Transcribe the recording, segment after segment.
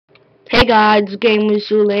Hey guys, it's Game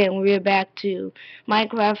Musule and we're back to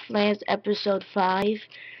Minecraft Flans episode 5.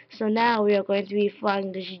 So now we are going to be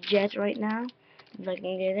flying this jet right now, if I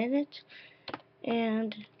can get in it.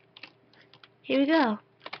 And here we go.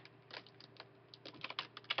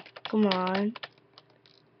 Come on.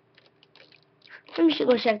 Let me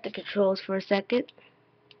go check the controls for a second.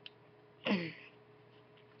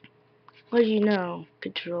 What do you know?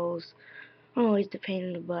 Controls. I'm always the pain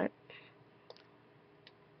in the butt.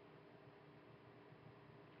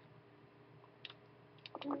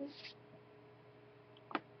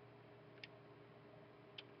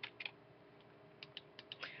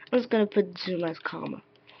 I'm just gonna put zoom as comma.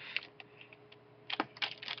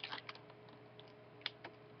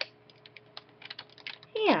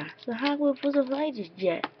 Yeah, so how are we supposed to fly this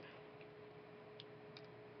jet?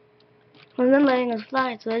 Well, they're letting us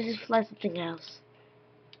fly, so let's just fly something else.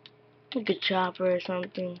 Like a chopper or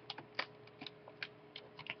something.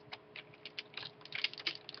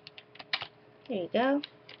 There you go.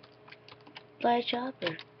 Fly a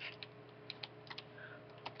chopper.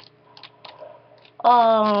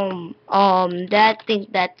 That thing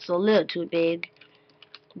that's a little too big,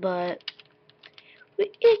 but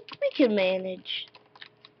we can manage.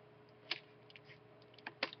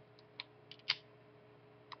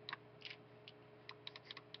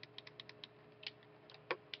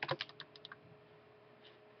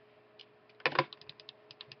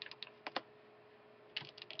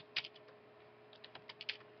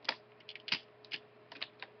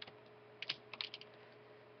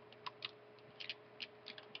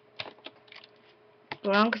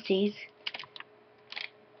 Wrong seas.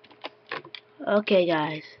 Okay,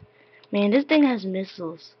 guys. Man, this thing has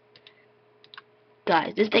missiles.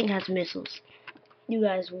 Guys, this thing has missiles. You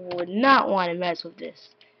guys would not want to mess with this.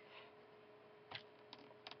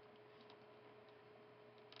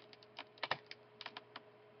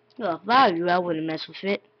 Well, if I were you, I wouldn't mess with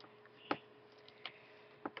it.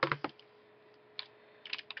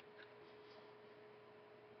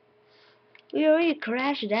 We already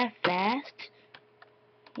crashed that fast?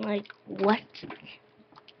 Like, what?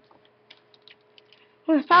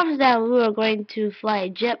 Well, it sounds that we were going to fly a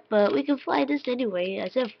jet, but we can fly this anyway. I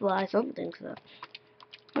said fly something, so.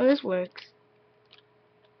 Well, this works.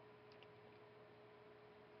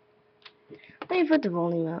 Let me put the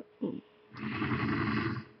volume up.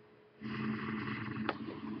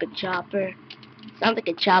 A chopper. Sounds like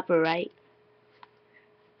a chopper, right?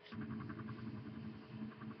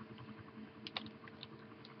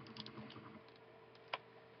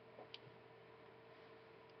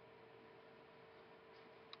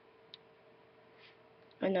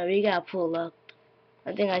 I know, we gotta pull up.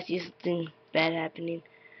 I think I see something bad happening.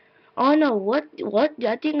 Oh no, what?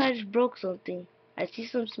 I think I just broke something. I see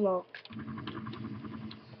some smoke.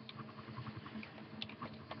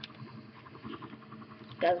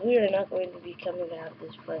 Guys, we are not going to be coming out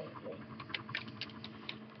this plane.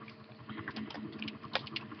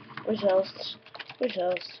 We're toast. We're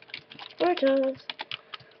toast. We're toast.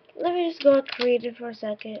 Let me just go creative for a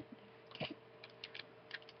second.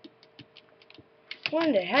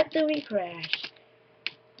 When the heck did we crash?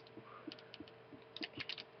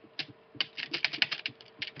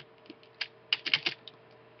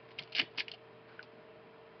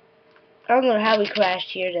 I don't know how we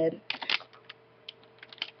crashed here then.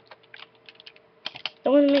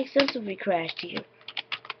 That wouldn't make sense if we crashed here.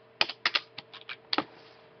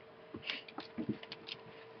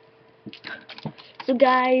 So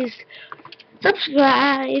guys,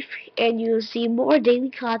 subscribe and you'll see more daily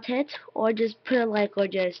content, or just put a like, or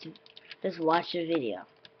just watch the video.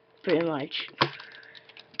 Pretty much.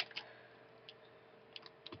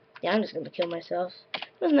 Yeah, I'm just gonna kill myself.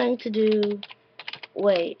 There's nothing to do.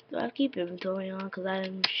 Wait, do I keep inventory on? Because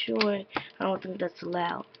I'm sure I don't think that's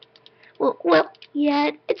allowed. Well,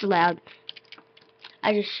 yeah, it's allowed.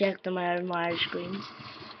 I just checked on my screens.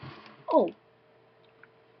 Oh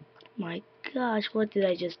my gosh, what did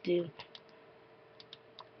I just do?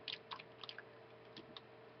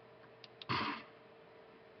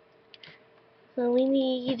 So we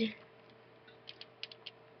need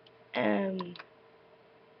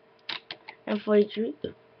M43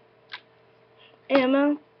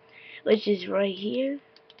 ammo, which is right here.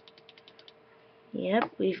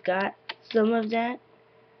 Yep, we've got some of that.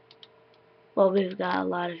 Well, we've got a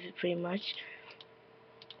lot of it pretty much.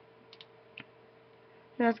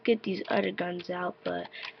 Now let's get these other guns out, but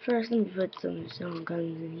first let me put some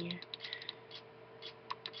guns in here.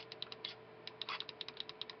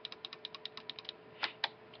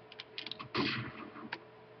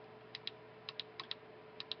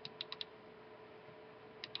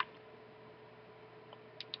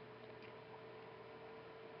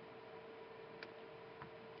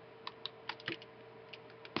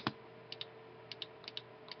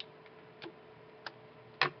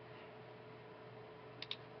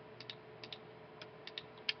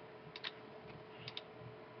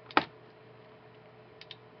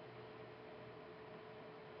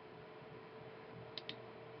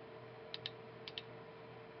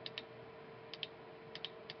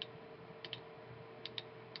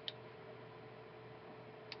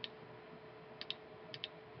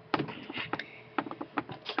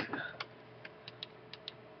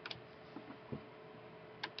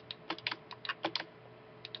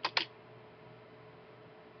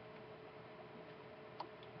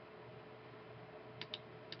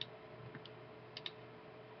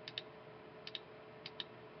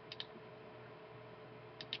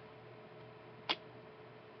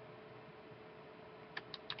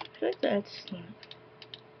 think that's not.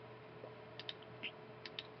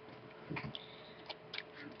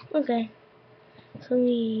 Okay. So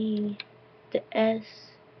we the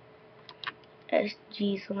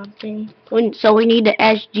SG something. So we need the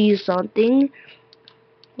SG something.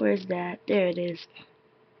 Where's that? There it is.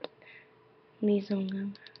 Need some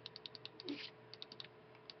gum.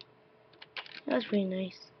 That's pretty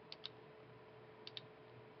nice.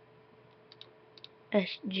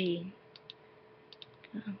 SG.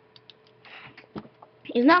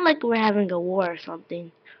 It's not like we're having a war or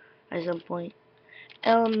something at some point.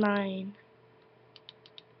 L9.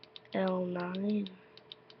 L9.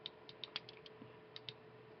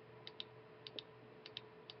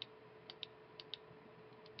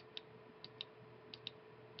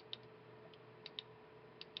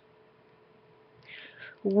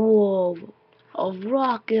 Whoa. A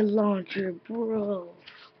rocket launcher, bro.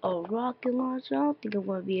 A rocket launcher? I don't think I'm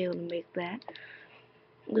gonna be able to make that.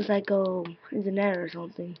 Looks like go into the net or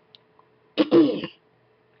something.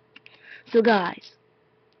 So guys,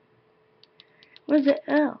 where's the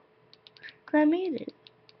L? 'Cause I made it.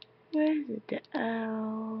 Where is it? The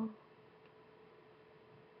L.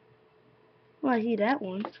 Well, I see that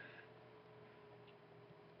one.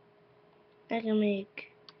 I can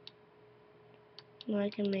make. No, I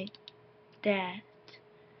can make that.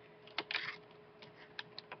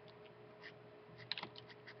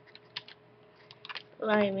 Well,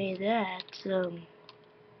 I made that, so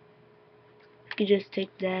you just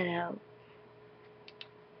take that out.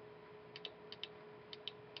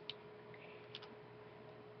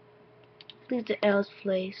 Leave the L's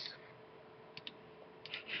place.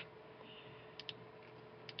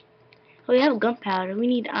 Oh, we have gunpowder. We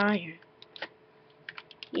need iron.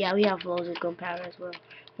 Yeah, we have loads of gunpowder as well.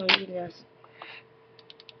 No, you can just.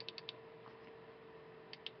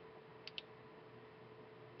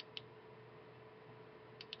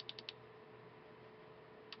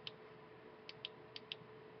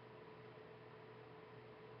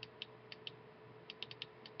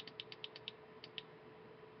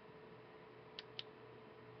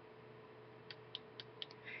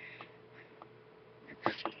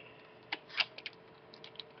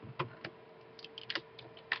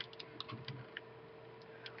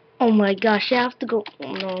 Oh my gosh, I have to go.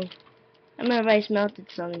 Oh no. I remember I smelted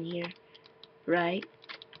some in here. Right?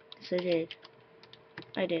 Yes, I did.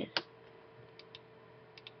 I did.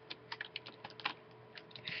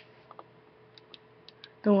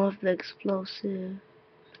 Don't want the explosive.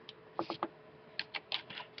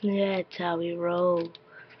 Yeah, that's how we roll.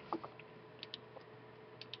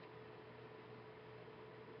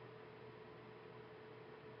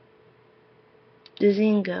 The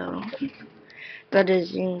Zingo. The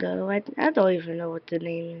Zingo. I don't even know what the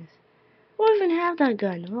name is. I don't even have that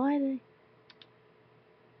gun. Why did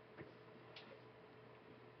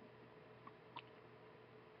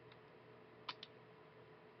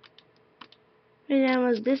maybe that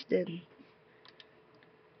was this then?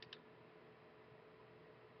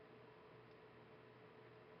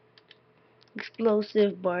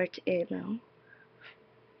 Explosive Bart ammo.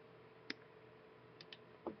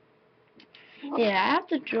 Yeah, I have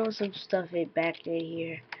to throw some stuff in back in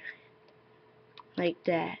here. Like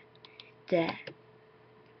that. That.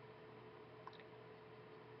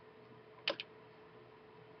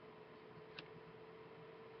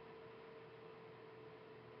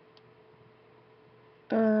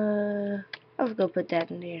 I was gonna put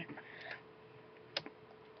that in there.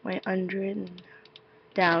 My 100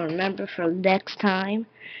 down. Remember for next time.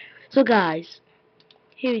 So guys,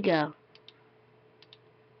 here we go.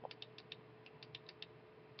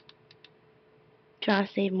 Trying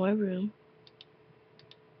to save more room.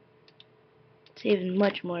 Saving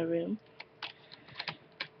much more room.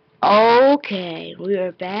 Okay, we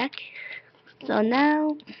are back. So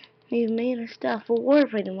now we've made our stuff for war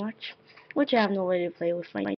pretty much, which I have no way to play with.